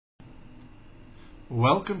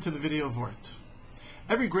Welcome to the video Vort.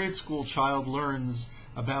 Every grade school child learns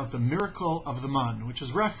about the miracle of the man, which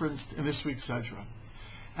is referenced in this week's Sedra.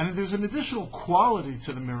 And there's an additional quality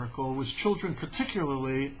to the miracle which children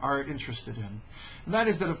particularly are interested in. And that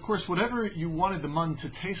is that, of course, whatever you wanted the man to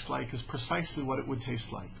taste like is precisely what it would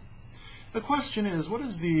taste like. The question is, what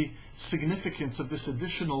is the significance of this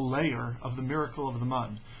additional layer of the miracle of the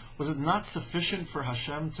man? Was it not sufficient for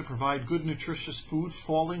Hashem to provide good, nutritious food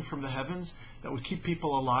falling from the heavens that would keep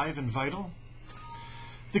people alive and vital?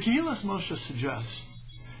 The Kehillas Moshe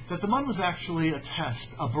suggests that the man was actually a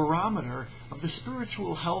test, a barometer of the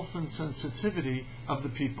spiritual health and sensitivity of the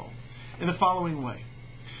people in the following way.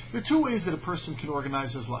 There are two ways that a person can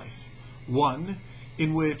organize his life. One,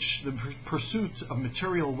 in which the pursuit of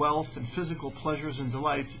material wealth and physical pleasures and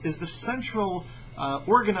delights is the central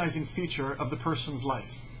organizing feature of the person's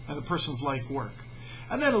life and the person's life work.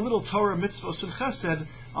 And then a little Torah, mitzvos, and chesed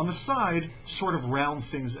on the side to sort of round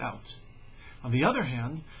things out. On the other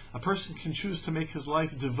hand, a person can choose to make his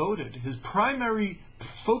life devoted, his primary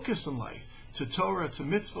focus in life, to Torah, to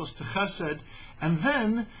mitzvos, to chesed, and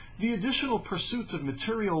then the additional pursuit of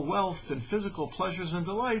material wealth and physical pleasures and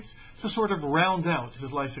delights to sort of round out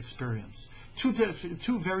his life experience. Two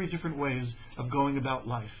very different ways of going about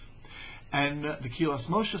life. And the Kehillas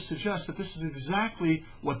Moshe suggests that this is exactly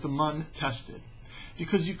what the man tested.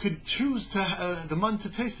 Because you could choose the man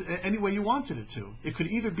to taste it any way you wanted it to. It could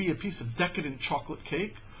either be a piece of decadent chocolate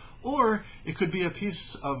cake, or it could be a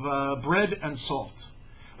piece of bread and salt.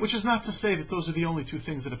 Which is not to say that those are the only two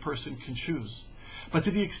things that a person can choose. But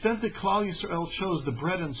to the extent that Klal Yisrael chose the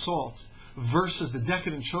bread and salt versus the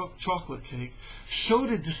decadent chocolate cake, showed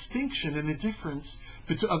a distinction and a difference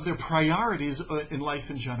of their priorities in life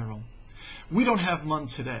in general. We don't have man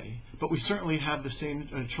today, but we certainly have the same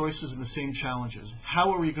choices and the same challenges.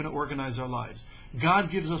 How are we going to organize our lives? God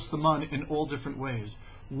gives us the man in all different ways.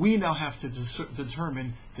 We now have to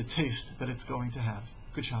determine the taste that it's going to have.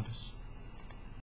 Good Shabbos.